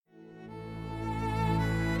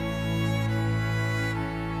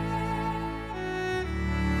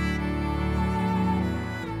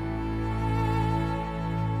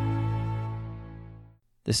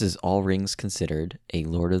This is All Rings Considered, a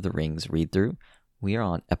Lord of the Rings read-through. We are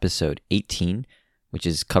on episode 18, which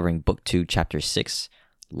is covering Book 2, Chapter 6,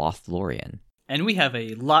 Lothlorien. And we have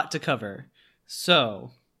a lot to cover,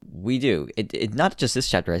 so... We do. It not just this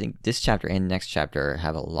chapter. I think this chapter and next chapter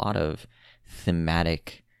have a lot of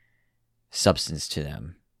thematic substance to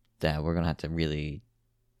them that we're going to have to really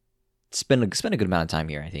spend a good amount of time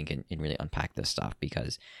here, I think, and really unpack this stuff,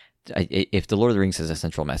 because if the Lord of the Rings has a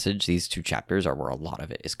central message, these two chapters are where a lot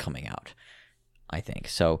of it is coming out, I think.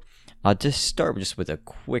 So I'll just start just with a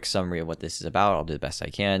quick summary of what this is about. I'll do the best I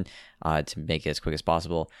can to make it as quick as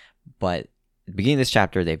possible. But at the beginning of this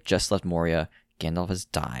chapter, they've just left Moria. Gandalf has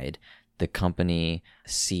died. The company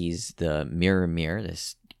sees the Mirror,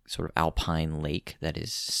 this sort of alpine lake that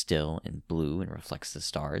is still and blue and reflects the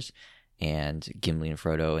stars. And Gimli and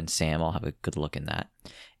Frodo and Sam all have a good look in that.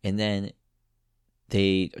 And then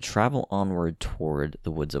they travel onward toward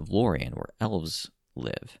the woods of Lorien, where elves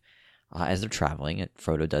live. As they're traveling,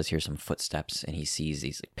 Frodo does hear some footsteps, and he sees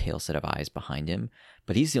these pale set of eyes behind him.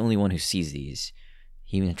 But he's the only one who sees these.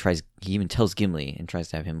 He even tells Gimli and tries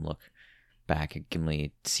to have him look back.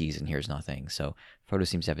 Gimli sees and hears nothing. So Frodo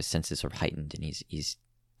seems to have his senses sort of heightened, and he's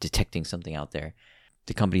detecting something out there.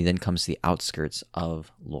 The company then comes to the outskirts of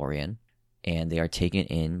Lorien, and they are taken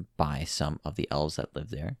in by some of the elves that live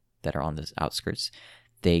there, that are on the outskirts.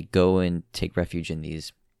 They go and take refuge in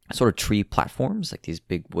these sort of tree platforms, like these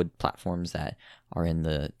big wood platforms that are in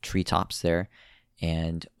the treetops there.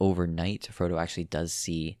 And overnight, Frodo actually does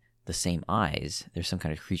see the same eyes. There's some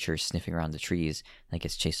kind of creature sniffing around the trees that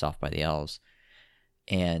gets chased off by the elves.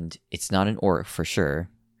 And it's not an orc for sure,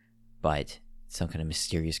 but some kind of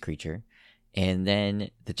mysterious creature. And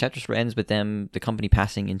then the chapter sort of ends with them, the company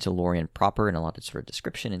passing into Lorien proper, and a lot of sort of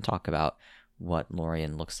description and talk about what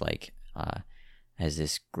Lorien looks like as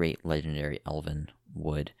this great legendary elven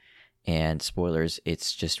wood. And spoilers,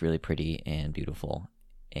 it's just really pretty and beautiful.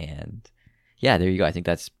 And yeah, there you go. I think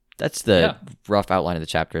that's the rough outline of the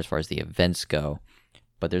chapter as far as the events go.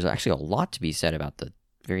 But there's actually a lot to be said about the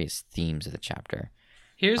various themes of the chapter.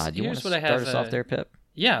 Here's what I have. Start us off there, Pip?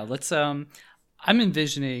 Yeah, let's. I'm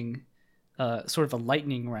envisioning sort of a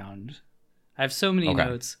lightning round. I have so many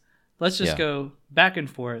notes. Let's just go back and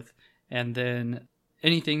forth, and then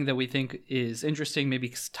anything that we think is interesting,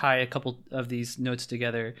 maybe tie a couple of these notes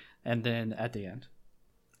together, and then at the end.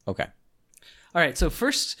 Okay. All right, so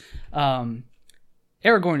first,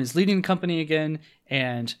 Aragorn is leading the company again,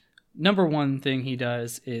 and number one thing he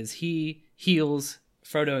does is he heals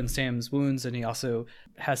Frodo and Sam's wounds, and he also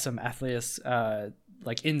has some Athleus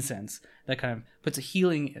like incense that kind of puts a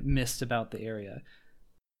healing mist about the area.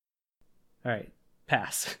 All right,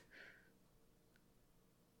 pass.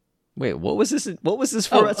 Wait, what was this? What was this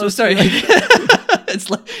for? Oh, sorry.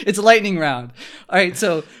 It's a lightning round. All right,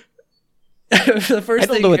 so the first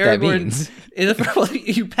thing Aragorn, that means.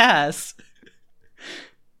 You pass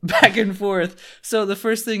back and forth. So the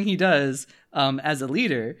first thing he does as a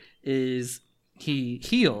leader is he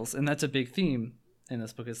heals, and that's a big theme in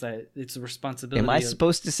this book, is that it's a responsibility. Am I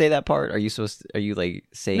supposed to say that part? Are you like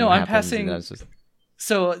saying? No, I'm passing.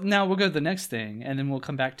 So now we'll go to the next thing, and then we'll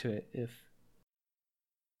come back to it if.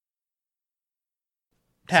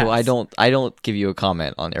 Pass. So I don't give you a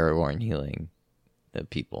comment on Aragorn healing the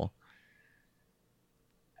people.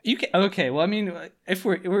 You can, okay. Well, I mean, if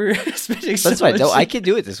we're spending so that's fine. much... No, I can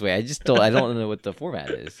do it this way. I just don't. I don't know what the format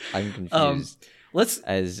is. I'm confused.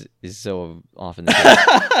 As is so often the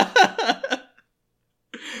case.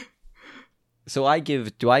 So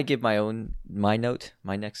do I give my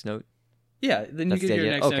next note? Yeah, then you give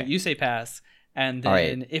your next note. You say pass, and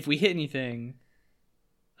then if we hit anything,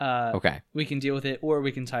 we can deal with it, or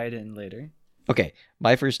we can tie it in later. Okay,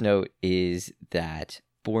 my first note is that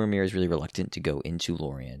Boromir is really reluctant to go into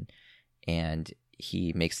Lorien, and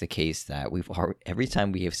he makes the case that every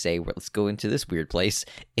time we say, well, let's go into this weird place,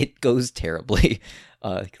 it goes terribly.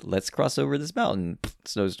 Let's cross over this mountain,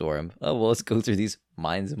 snowstorm. Oh, well, let's go through these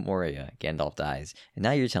mines of Moria. Gandalf dies. And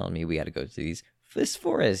now you're telling me we got to go through this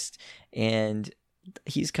forest. And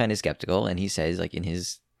he's kind of skeptical, and he says, like, in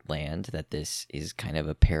his land, that this is kind of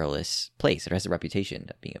a perilous place. It has a reputation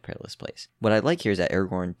of being a perilous place. What I like here is that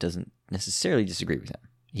Aragorn doesn't necessarily disagree with him.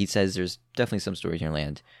 He says there's definitely some stories in your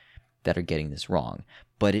land that are getting this wrong,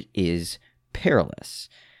 but it is perilous.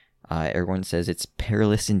 Aragorn says it's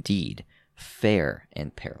perilous indeed, fair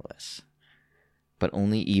and perilous. But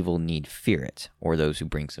only evil need fear it, or those who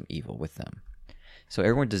bring some evil with them. So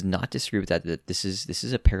Aragorn does not disagree with that this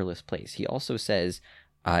is a perilous place. He also says,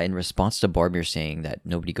 in response to Boromir saying that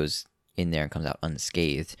nobody goes in there and comes out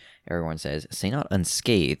unscathed, Aragorn says, say not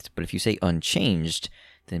unscathed, but if you say unchanged,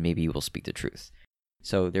 then maybe you will speak the truth.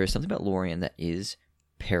 So there is something about Lorien that is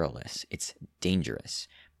perilous. It's dangerous,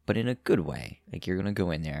 but in a good way. Like, you're going to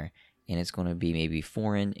go in there, and it's going to be maybe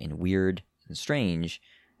foreign and weird and strange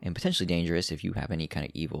and potentially dangerous if you have any kind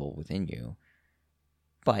of evil within you.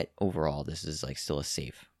 But overall, this is like still a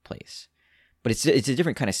safe place. But it's a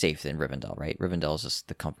different kind of safe than Rivendell, right? Rivendell is just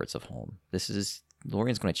the comforts of home.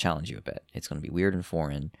 Lorien's going to challenge you a bit. It's going to be weird and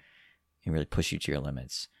foreign and really push you to your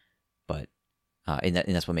limits. But and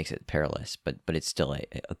that's what makes it perilous. But it's still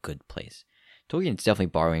a good place. Tolkien's definitely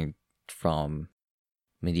borrowing from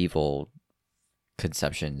medieval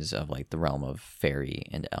conceptions of like the realm of fairy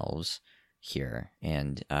and elves here.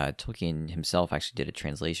 And Tolkien himself actually did a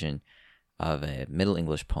translation of a Middle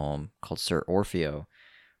English poem called Sir Orfeo,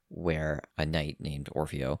 where a knight named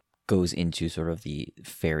Orfeo goes into sort of the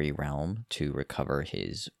fairy realm to recover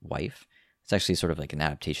his wife. It's actually sort of like an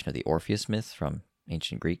adaptation of the Orpheus myth from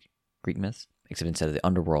ancient Greek myths, except instead of the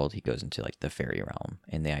underworld, he goes into like the fairy realm.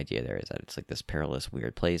 And the idea there is that it's like this perilous,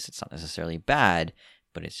 weird place. It's not necessarily bad,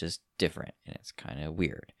 but it's just different and it's kind of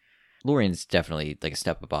weird. Lorien's definitely like a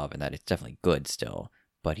step above in that it's definitely good still,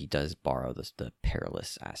 but he does borrow the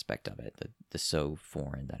perilous aspect of it, the so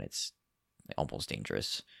foreign that it's almost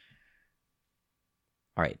dangerous.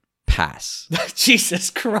 All right, pass. Jesus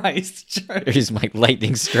Christ. Here's my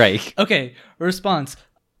lightning strike. Okay, response.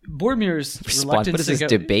 Boromir's reluctance What is this, to go...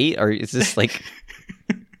 debate? Or is this like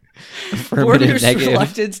affirmative, Boromir's negative?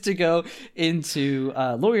 reluctance to go into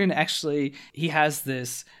Lorien, actually, he has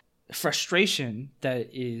this frustration that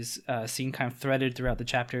is seen kind of threaded throughout the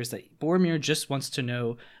chapters, that Boromir just wants to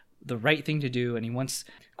know the right thing to do, and he wants,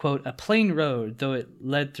 quote, a plain road, though it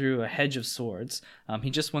led through a hedge of swords. He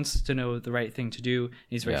just wants to know the right thing to do, and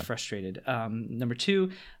he's very frustrated. Number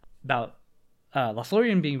two, about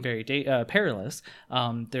Lothlorien being very perilous,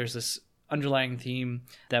 there's this underlying theme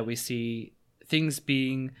that we see things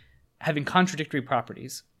having contradictory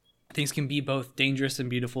properties. Things can be both dangerous and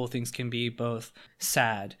beautiful. Things can be both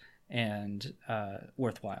sad and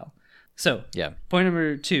worthwhile. So, point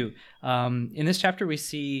number two. In this chapter, we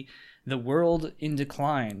see the world in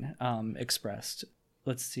decline expressed.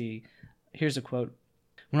 Let's see. Here's a quote.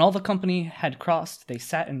 When all the company had crossed, they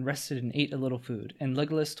sat and rested and ate a little food. And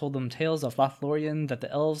Legolas told them tales of Lothlorien that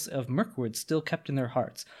the elves of Mirkwood still kept in their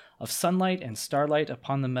hearts, of sunlight and starlight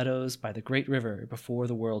upon the meadows by the great river before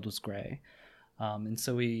the world was gray. And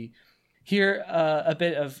so we hear a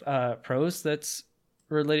bit of prose that's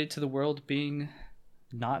related to the world being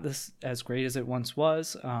not as great as it once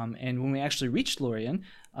was. And when we actually reach Lorien,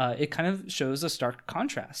 it kind of shows a stark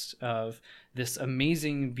contrast of this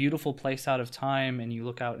amazing, beautiful place out of time, and you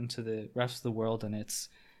look out into the rest of the world, and it's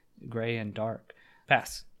gray and dark.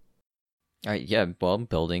 Pass. All right, yeah, well,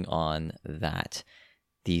 building on that,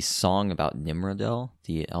 the song about Nimrodel,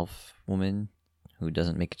 the elf woman who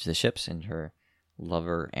doesn't make it to the ships, and her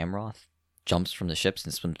lover Amroth jumps from the ships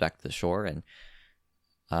and swims back to the shore, and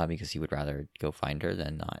because he would rather go find her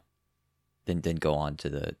than go on to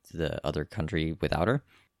the other country without her.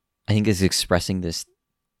 I think is expressing this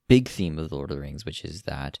big theme of the Lord of the Rings, which is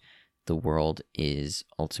that the world is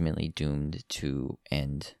ultimately doomed to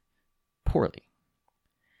end poorly.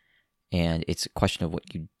 And it's a question of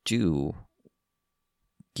what you do,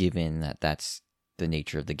 given that that's the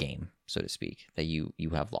nature of the game, so to speak, that you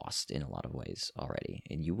have lost in a lot of ways already,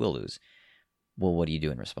 and you will lose. Well, what do you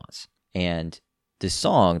do in response? And this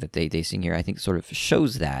song that they sing here, I think, sort of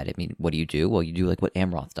shows that. I mean, what do you do? Well, you do like what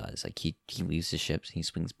Amroth does. Like he leaves his ships, he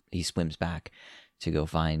swims back to go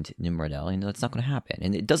find Nimrodel, and that's not going to happen.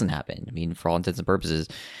 And it doesn't happen. I mean, for all intents and purposes,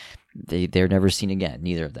 they're never seen again.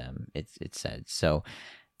 Neither of them. It's said. So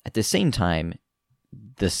at the same time,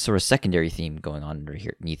 the sort of secondary theme going on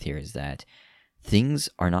underneath here is that things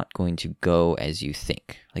are not going to go as you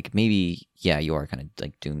think. Like maybe, yeah, you are kind of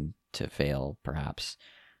like doomed to fail, perhaps.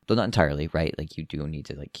 Though not entirely, right? Like you do need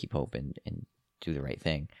to like keep hope and do the right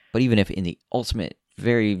thing. But even if in the ultimate,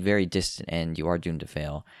 very, very distant end, you are doomed to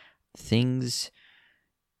fail, things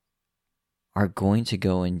are going to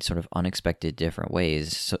go in sort of unexpected different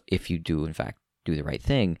ways. So if you do, in fact, do the right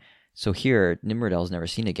thing. So here, Nimrodel is never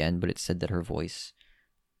seen again, but it's said that her voice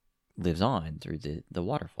lives on through the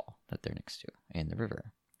waterfall that they're next to and the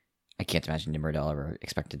river. I can't imagine Nimrodel ever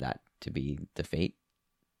expected that to be the fate,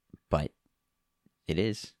 but it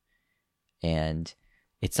is. And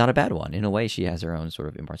it's not a bad one. In a way, she has her own sort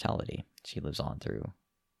of immortality. She lives on through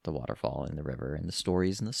the waterfall and the river and the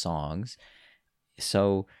stories and the songs.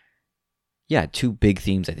 So, yeah, two big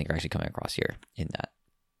themes I think are actually coming across here in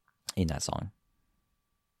that song.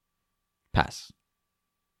 Pass.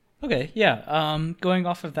 Okay, yeah. Going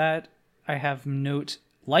off of that, I have note,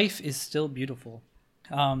 life is still beautiful.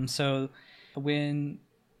 So when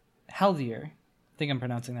Haldir, I think I'm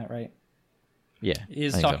pronouncing that right. Yeah,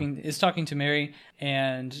 is I think so. talking to Mary,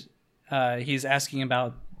 and he's asking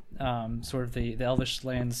about sort of the elvish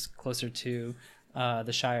lands closer to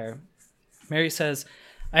the Shire. Mary says,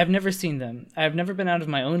 "I have never seen them. I have never been out of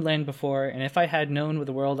my own land before, and if I had known what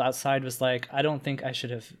the world outside was like, I don't think I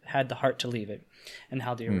should have had the heart to leave it." And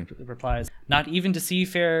Haldir replies, "Not even to see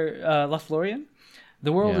fair Lothlorien?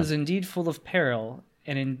 The world Yeah. is indeed full of peril,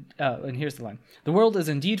 and here's the line: the world is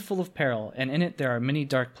indeed full of peril, and in it there are many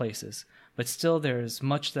dark places. But still there is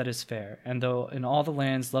much that is fair, and though in all the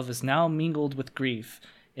lands love is now mingled with grief,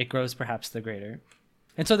 it grows perhaps the greater."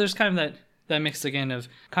 And so there's kind of that mix again of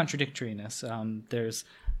contradictoriness.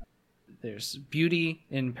 There's beauty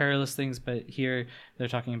in perilous things, but here they're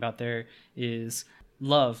talking about there is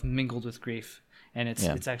love mingled with grief, and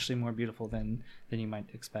it's actually more beautiful than you might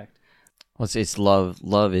expect. Well, it's love.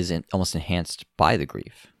 Love is almost enhanced by the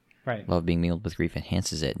grief. Right. Love being mingled with grief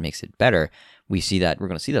enhances it, makes it better. We see that. We're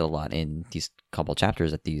going to see that a lot in these couple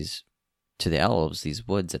chapters. That to the elves, these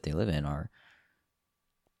woods that they live in are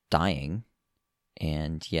dying,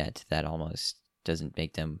 and yet that almost doesn't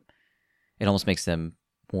make them. It almost makes them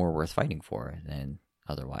more worth fighting for than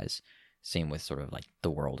otherwise. Same with sort of like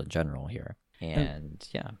the world in general here, and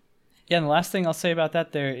yeah. Yeah, and the last thing I'll say about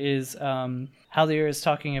that there is Haldir is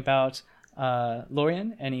talking about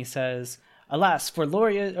Lorien, and he says, "Alas, for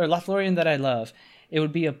Lorien or Lothlorien that I love, it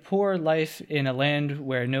would be a poor life in a land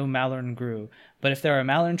where no malern grew. But if there are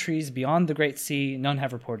malern trees beyond the great sea, none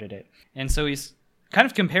have reported it." And so he's kind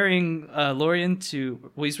of comparing Lorien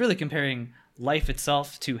to, well, he's really comparing life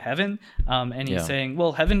itself to heaven, and he's saying,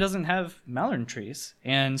 well, heaven doesn't have malern trees,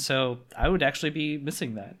 and so I would actually be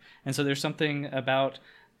missing that. And so there's something about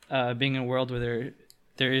being in a world where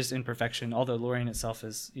there is imperfection, although Lorien itself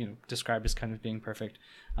is described as kind of being perfect,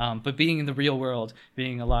 but being in the real world,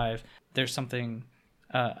 being alive, there's something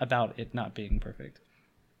about it not being perfect.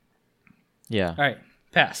 Yeah. All right,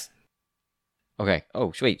 pass. Okay.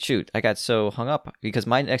 Oh, wait, shoot. I got so hung up because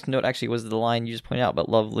my next note actually was the line you just pointed out about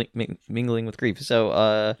love mingling with grief.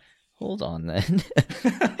 So, hold on then.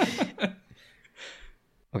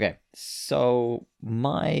 Okay. So,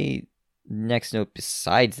 my next note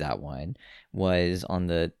besides that one was on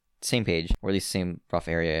the same page, or at least same rough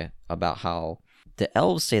area, about how the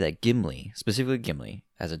elves say that Gimli, specifically Gimli,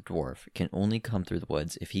 as a dwarf, can only come through the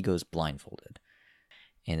woods if he goes blindfolded.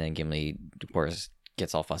 And then Gimli, of course,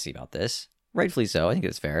 gets all fussy about this. Rightfully so. I think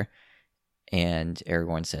it's fair. And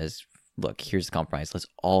Aragorn says, look, here's the compromise. Let's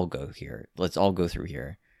all go here. Let's all go through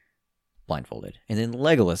here blindfolded. And then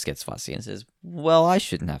Legolas gets fussy and says, well, I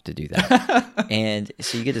shouldn't have to do that. And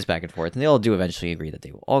so you get this back and forth. And they all do eventually agree that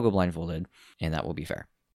they will all go blindfolded. And that will be fair.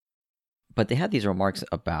 But they had these remarks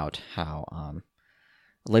about how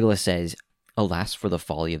Legolas says, alas for the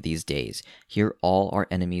folly of these days. Here all are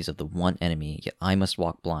enemies of the one enemy, yet I must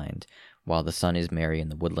walk blind, while the sun is merry in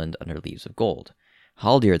the woodland under leaves of gold.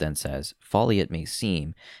 Haldir then says, folly it may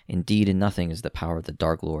seem, indeed in nothing is the power of the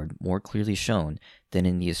Dark Lord more clearly shown than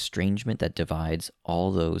in the estrangement that divides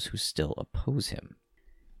all those who still oppose him.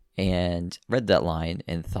 And read that line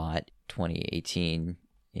and thought 2018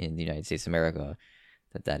 in the United States of America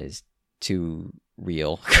that is too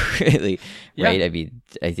real, really, right? Yeah. I mean,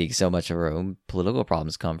 I think so much of our own political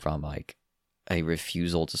problems come from like a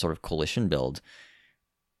refusal to sort of coalition build.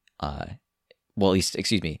 Well, at least,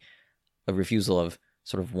 excuse me, a refusal of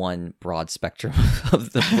sort of one broad spectrum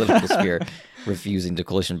of the political sphere refusing to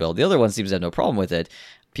coalition build. The other one seems to have no problem with it.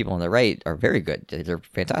 People on the right are very good. They're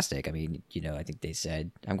fantastic. I mean, I think they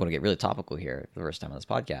said, I'm going to get really topical here the first time on this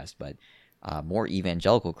podcast, but more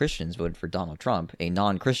evangelical Christians voted for Donald Trump, a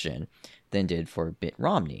non-Christian, than did for Mitt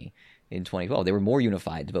Romney in 2012. They were more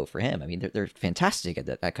unified to vote for him. I mean, they're fantastic at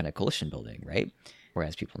that kind of coalition building, right?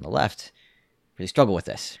 Whereas people on the left really struggle with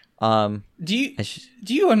this. Do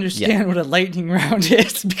you understand what a lightning round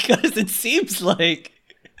is? Because it seems like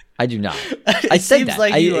I do not. It seems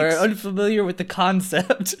like you are unfamiliar with the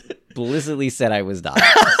concept. Explicitly said I was not.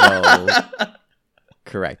 So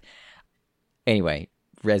correct. Anyway,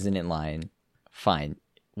 resonant line. Fine.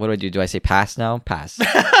 What do I do? Do I say pass now? Pass.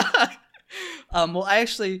 Well, I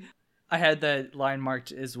had that line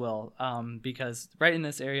marked as well. Because right in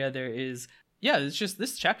this area there is, it's just,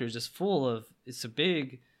 this chapter is just full of, it's a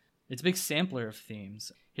big sampler of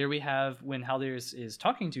themes. Here we have when Haldir is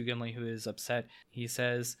talking to Gimli, who is upset. He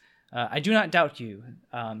says, I do not doubt you,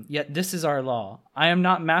 yet this is our law. I am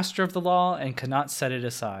not master of the law and cannot set it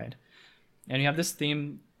aside. And you have this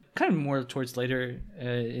theme kind of more towards later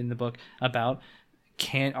in the book about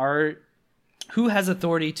who has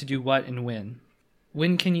authority to do what and when.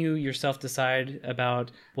 When can you yourself decide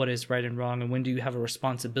about what is right and wrong, and when do you have a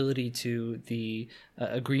responsibility to the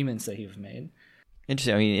agreements that you've made?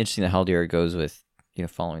 Interesting. I mean, interesting that Haldir goes with,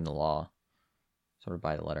 following the law, sort of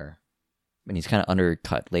by the letter. And he's kind of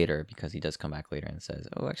undercut later because he does come back later and says,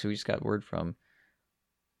 "Oh, actually, we just got word from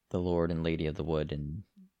the Lord and Lady of the Wood, and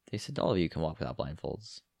they said all of you can walk without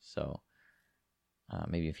blindfolds." So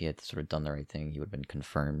maybe if he had sort of done the right thing, he would have been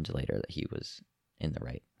confirmed later that he was in the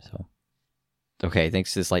right. So, okay,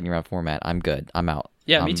 thanks to this lightning round format, I'm good. I'm out.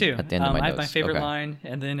 Yeah, me too. At the end of my I have notes. my favorite Okay. line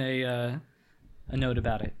and then a note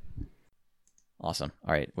about it. Awesome.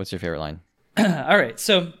 All right, what's your favorite line? All right,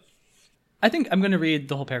 so I think I'm going to read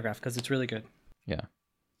the whole paragraph because it's really good. Yeah.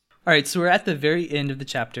 All right, so we're at the very end of the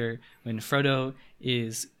chapter when Frodo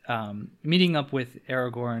is meeting up with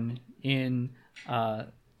Aragorn in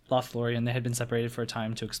Lothlorien. They had been separated for a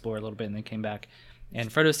time to explore a little bit, and they came back. And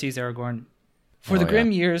Frodo sees Aragorn. For the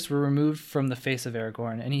grim years were removed from the face of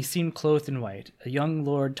Aragorn, and he seemed clothed in white, a young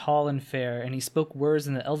lord tall and fair, and he spoke words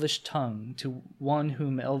in the Elvish tongue to one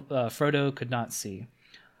whom Frodo could not see.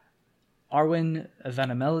 Arwen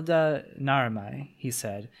Vanamelda Naramai, he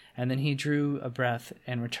said, and then he drew a breath,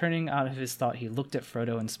 and returning out of his thought, he looked at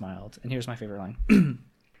Frodo and smiled. And here's my favorite line.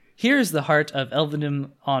 Here is the heart of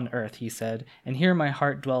Elvendom on earth, he said, and here my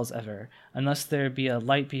heart dwells ever, unless there be a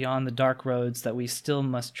light beyond the dark roads that we still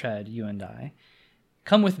must tread, you and I.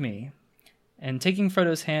 Come with me. And taking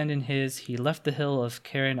Frodo's hand in his, he left the hill of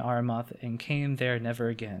Cairn Aramoth and came there never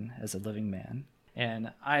again as a living man.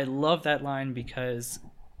 And I love that line because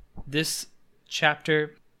this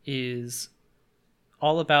chapter is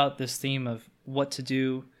all about this theme of what to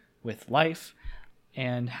do with life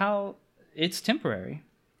and how it's temporary.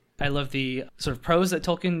 I love the sort of prose that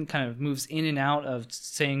Tolkien kind of moves in and out of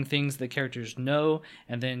saying things the characters know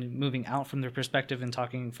and then moving out from their perspective and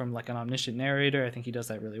talking from like an omniscient narrator. I think he does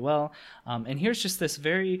that really well. And here's just this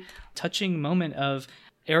very touching moment of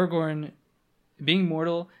Aragorn being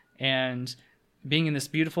mortal and being in this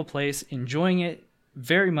beautiful place, enjoying it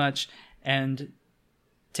very much and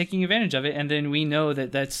taking advantage of it. And then we know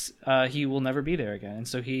that that's he will never be there again. And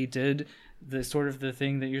so he did the sort of the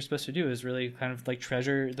thing that you're supposed to do is really kind of like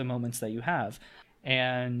treasure the moments that you have.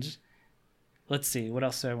 And let's see, what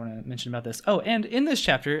else do I want to mention about this? Oh, and in this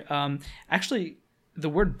chapter, actually the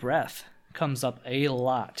word breath comes up a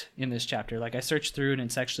lot in this chapter. Like I searched through and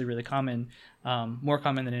it's actually really common, more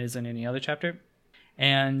common than it is in any other chapter.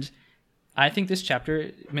 And I think this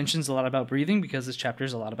chapter mentions a lot about breathing because this chapter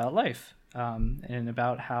is a lot about life, and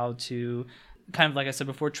about how to kind of, like I said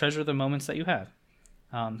before, treasure the moments that you have.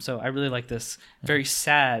 So I really like this. Very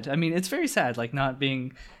sad. I mean, it's very sad, like not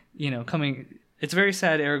being, coming. It's very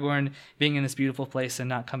sad, Aragorn being in this beautiful place and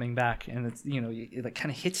not coming back, and it's it like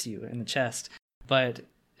kind of hits you in the chest, but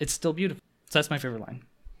it's still beautiful. So that's my favorite line.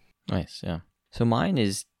 Nice, yeah. So mine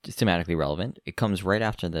is thematically relevant. It comes right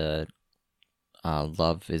after the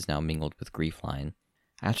love is now mingled with grief line.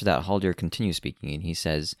 After that, Haldir continues speaking, and he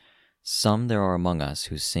says, "Some there are among us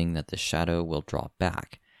who sing that the shadow will draw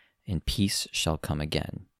back, and peace shall come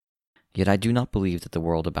again. Yet I do not believe that the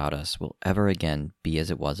world about us will ever again be as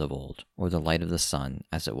it was of old, or the light of the sun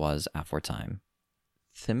as it was aforetime."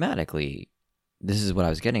 Thematically, this is what I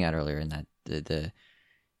was getting at earlier, in that the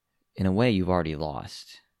in a way you've already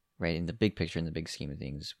lost, right? In the big picture, in the big scheme of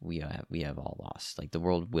things, we have all lost. Like the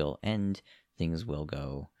world will end, things will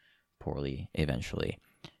go poorly eventually,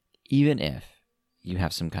 even if you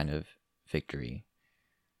have some kind of victory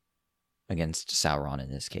against Sauron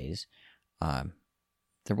in this case.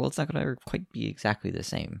 The world's not going to ever quite be exactly the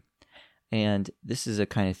same. And this is a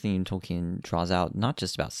kind of theme Tolkien draws out, not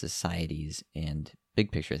just about societies and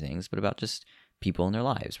big picture things, but about just people in their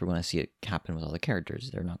lives. We're going to see it happen with all the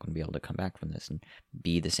characters. They're not going to be able to come back from this and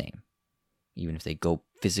be the same. Even if they go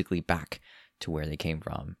physically back to where they came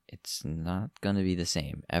from, it's not going to be the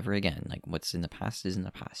same ever again. Like what's in the past is in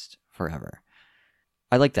the past forever.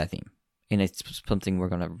 I like that theme. And it's something we're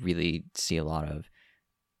going to really see a lot of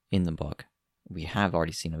in the book. We have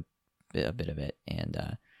already seen a bit of it.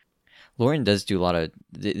 And Lorien does do a lot of...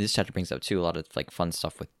 This chapter brings up, too, a lot of like fun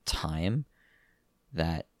stuff with time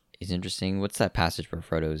that is interesting. What's that passage where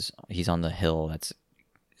he's on the hill, that's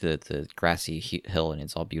the grassy hill, and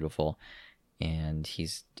it's all beautiful. And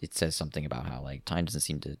it says something about how like time doesn't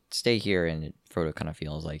seem to stay here, and Frodo kind of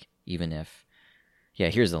feels like even if... Yeah,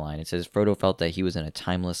 here's the line. It says, "Frodo felt that he was in a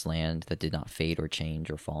timeless land that did not fade or change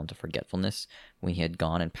or fall into forgetfulness. When he had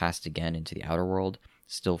gone and passed again into the outer world,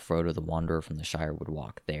 still Frodo the wanderer from the Shire would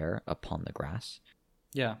walk there upon the grass."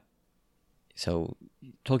 Yeah. So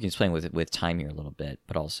Tolkien's playing with time here a little bit,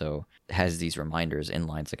 but also has these reminders in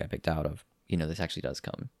lines like I picked out of, this actually does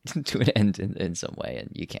come to an end in some way, and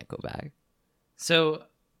you can't go back. So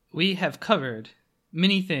we have covered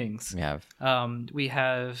many things. We have. We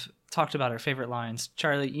have talked about our favorite lines.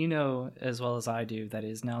 Charlie, you know as well as I do that it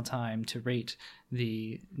is now time to rate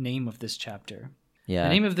the name of this chapter. Yeah. The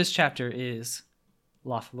name of this chapter is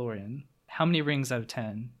Lothlorien. How many rings out of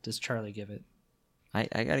 10 does Charlie give it? I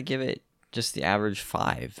gotta give it just the average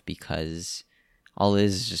 5 because all it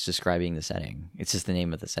is just describing the setting. It's just the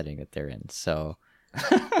name of the setting that they're in. So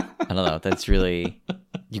I don't know. That's really,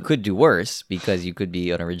 you could do worse because you could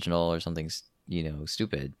be unoriginal or something,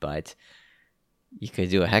 stupid, but you could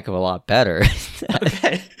do a heck of a lot better.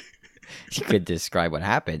 Okay. You could describe what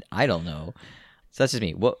happened. I don't know. So that's just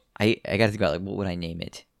me. What I got to think about, like, what would I name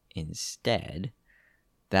it instead?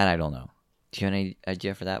 That I don't know. Do you have any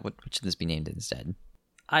idea for that? What should this be named instead?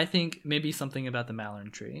 I think maybe something about the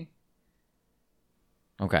Malern tree.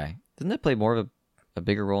 Okay. Doesn't that play more of a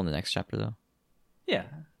bigger role in the next chapter, though? Yeah.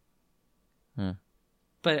 Hmm.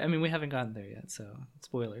 But, I mean, we haven't gotten there yet, so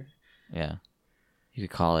spoiler. Yeah. You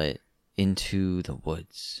could call it Into the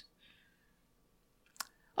Woods.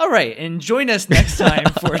 All right, and join us next time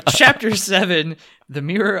for Chapter 7, The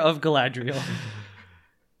Mirror of Galadriel.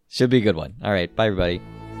 Should be a good one. All right. Bye, everybody.